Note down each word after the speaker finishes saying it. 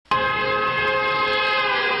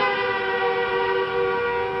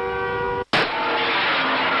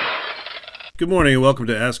Good morning and welcome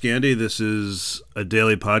to Ask Andy. This is a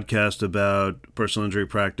daily podcast about personal injury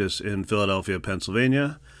practice in Philadelphia,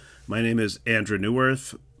 Pennsylvania. My name is Andrew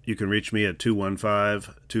Neuwirth. You can reach me at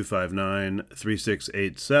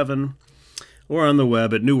 215-259-3687 or on the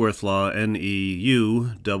web at Neuwirthlaw,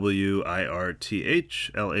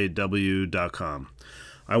 NEUWIRTHLAW.com.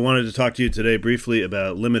 I wanted to talk to you today briefly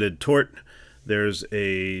about limited tort. There's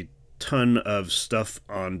a ton of stuff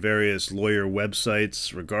on various lawyer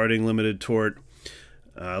websites regarding limited tort.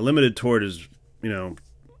 Limited tort is, to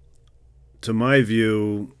my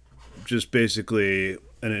view, just basically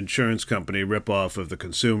an insurance company ripoff of the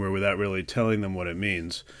consumer without really telling them what it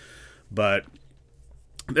means. But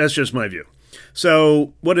that's just my view.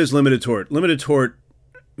 So what is limited tort? Limited tort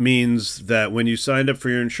means that when you signed up for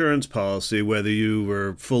your insurance policy, whether you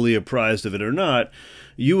were fully apprised of it or not,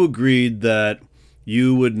 you agreed that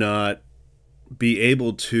you would not be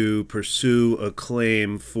able to pursue a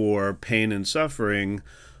claim for pain and suffering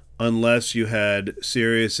unless you had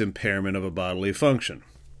serious impairment of a bodily function.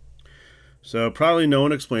 So probably no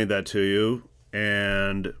one explained that to you,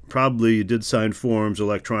 and probably you did sign forms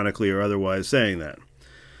electronically or otherwise saying that.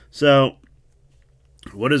 So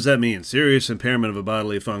what does that mean? Serious impairment of a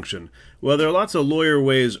bodily function. Well, there are lots of lawyer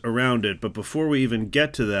ways around it, but before we even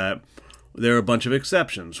get to that, there are a bunch of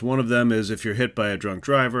exceptions. One of them is if you're hit by a drunk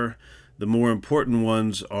driver. The more important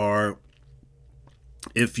ones are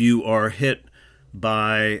if you are hit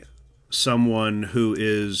by someone who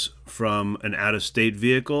is from an out-of-state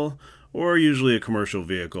vehicle or usually a commercial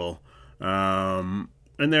vehicle. And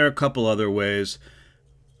there are a couple other ways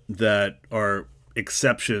that are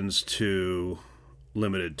exceptions to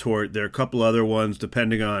limited tort. There are a couple other ones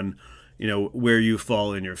depending on, where you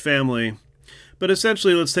fall in your family. But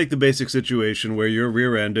essentially, let's take the basic situation where you're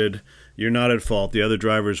rear-ended, you're not at fault, the other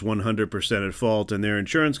driver's 100% at fault, and their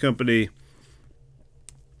insurance company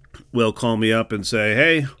will call me up and say,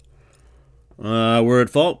 hey, we're at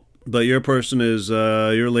fault, but your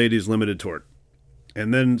lady's limited tort.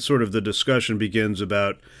 And then sort of the discussion begins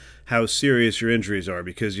about how serious your injuries are,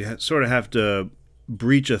 because you sort of have to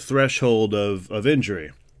breach a threshold of injury.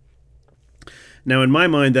 Now, in my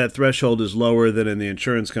mind, that threshold is lower than in the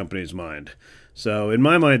insurance company's mind. So in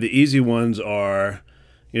my mind, the easy ones are,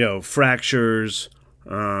 fractures,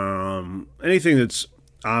 anything that's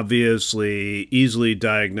obviously easily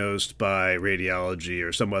diagnosed by radiology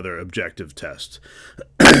or some other objective test.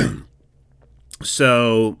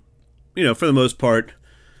 So, for the most part,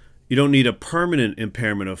 you don't need a permanent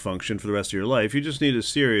impairment of function for the rest of your life. You just need a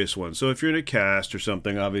serious one. So if you're in a cast or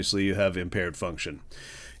something, obviously you have impaired function.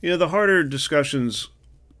 The harder discussions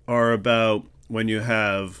are about when you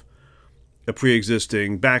have a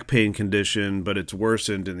pre-existing back pain condition, but it's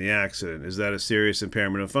worsened in the accident. Is that a serious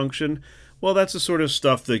impairment of function? Well, that's the sort of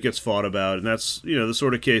stuff that gets fought about, and that's, the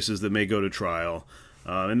sort of cases that may go to trial,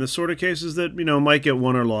 and the sort of cases that, might get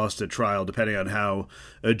won or lost at trial, depending on how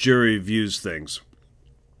a jury views things.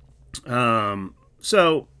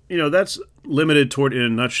 So, that's limited tort in a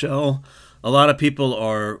nutshell. A lot of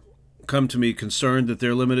people come to me concerned that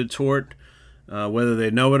they're limited tort, whether they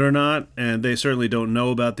know it or not, and they certainly don't know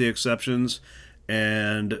about the exceptions.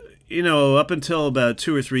 And, up until about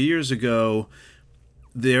 2 or 3 years ago,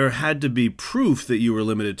 there had to be proof that you were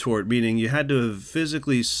limited tort, meaning you had to have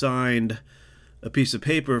physically signed a piece of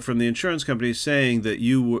paper from the insurance company saying that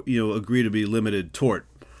you agree to be limited tort.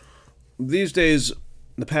 These days,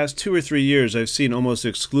 the past 2 or 3 years, I've seen almost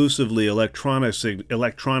exclusively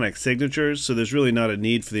electronic signatures, so there's really not a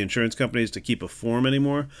need for the insurance companies to keep a form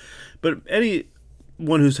anymore. But anyone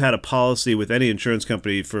who's had a policy with any insurance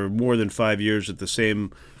company for more than 5 years at the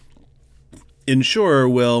same insurer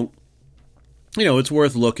will, it's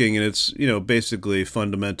worth looking, and it's, basically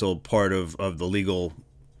fundamental part of the legal,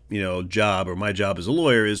 job, or my job as a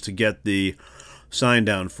lawyer, is to get the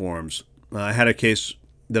sign-down forms. I had a case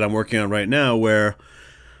that I'm working on right now where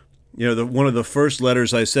one of the first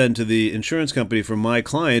letters I send to the insurance company from my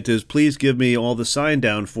client is, please give me all the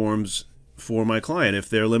sign-down forms for my client if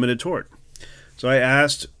they're limited tort. So I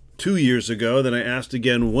asked 2 years ago, then I asked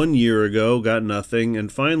again 1 year ago, got nothing, and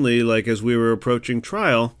finally, as we were approaching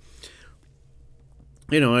trial,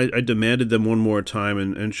 I demanded them one more time,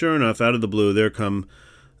 and sure enough, out of the blue, there come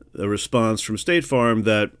a response from State Farm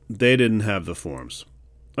that they didn't have the forms.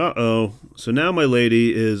 Uh-oh. So now my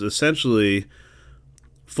lady is essentially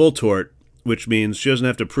full tort, which means she doesn't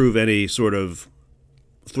have to prove any sort of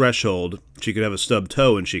threshold. She could have a stub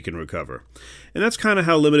toe and she can recover. And that's kind of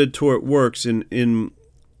how limited tort works in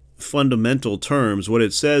fundamental terms. What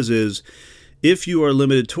it says is, if you are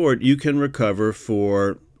limited tort, you can recover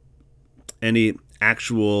for any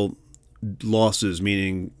actual losses,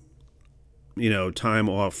 meaning, time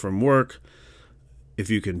off from work, if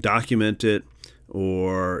you can document it,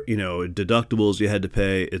 or deductibles you had to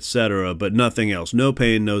pay, etc., but nothing else. No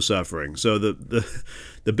pain, no suffering. So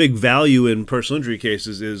the big value in personal injury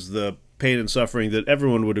cases is the pain and suffering that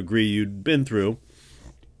everyone would agree you'd been through,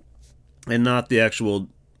 and not the actual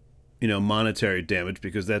monetary damage,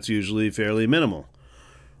 because that's usually fairly minimal.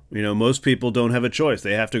 Most people don't have a choice.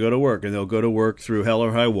 They have to go to work, and they'll go to work through hell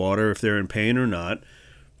or high water if they're in pain or not.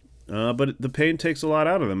 But the pain takes a lot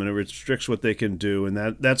out of them, and it restricts what they can do,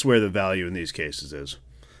 and that's where the value in these cases is,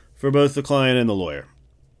 for both the client and the lawyer.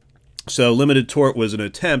 So limited tort was an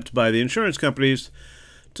attempt by the insurance companies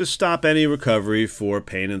to stop any recovery for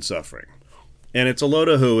pain and suffering. And it's a load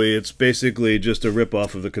of hooey. It's basically just a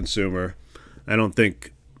ripoff of the consumer. I don't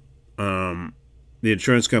think the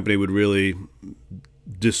insurance company would really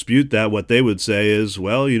dispute that. What they would say is,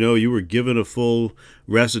 well, you were given a full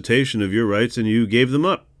recitation of your rights and you gave them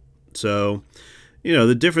up. So,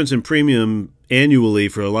 the difference in premium annually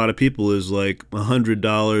for a lot of people is like $100,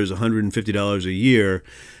 $150 a year,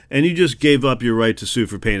 and you just gave up your right to sue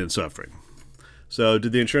for pain and suffering. So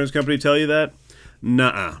did the insurance company tell you that?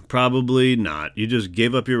 Nuh-uh, probably not. You just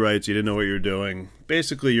gave up your rights. You didn't know what you were doing.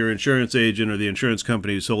 Basically, your insurance agent or the insurance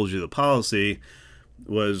company who sold you the policy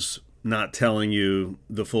was not telling you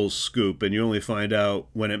the full scoop, and you only find out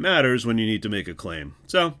when it matters, when you need to make a claim.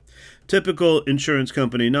 So, typical insurance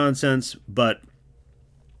company nonsense, but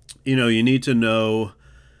you need to know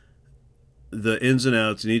the ins and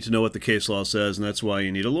outs. You need to know what the case law says, and that's why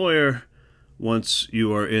you need a lawyer once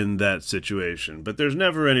you are in that situation. But there's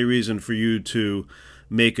never any reason for you to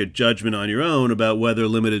make a judgment on your own about whether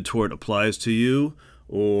limited tort applies to you,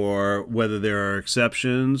 or whether there are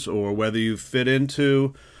exceptions, or whether you fit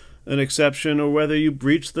into an exception, or whether you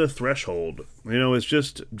breach the threshold. It's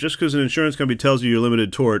just because an insurance company tells you you're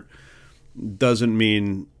limited tort doesn't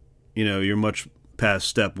mean you're much past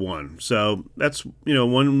step one. So that's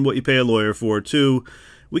one, what you pay a lawyer for. Two,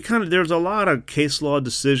 there's a lot of case law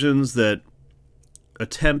decisions that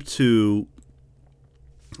attempt to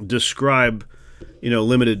describe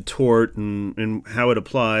limited tort and how it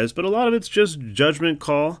applies, but a lot of it's just judgment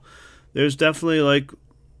call. There's definitely like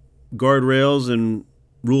guardrails and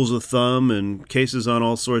rules of thumb and cases on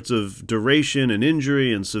all sorts of duration and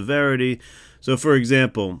injury and severity. So for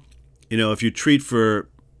example, if you treat for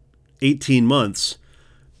 18 months,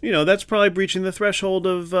 that's probably breaching the threshold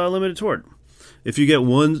of limited tort. If you get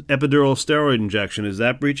one epidural steroid injection, is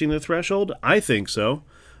that breaching the threshold? I think so,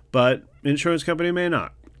 but insurance company may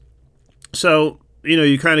not. So,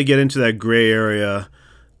 you kind of get into that gray area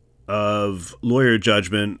of lawyer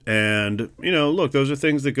judgment, and look, those are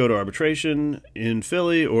things that go to arbitration in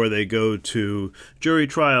Philly, or they go to jury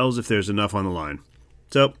trials if there's enough on the line.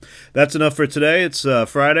 So that's enough for today. It's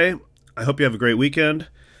Friday. I hope you have a great weekend,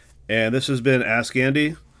 and this has been Ask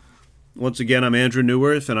Andy. Once again, I'm Andrew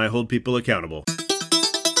Newworth, and I hold people accountable.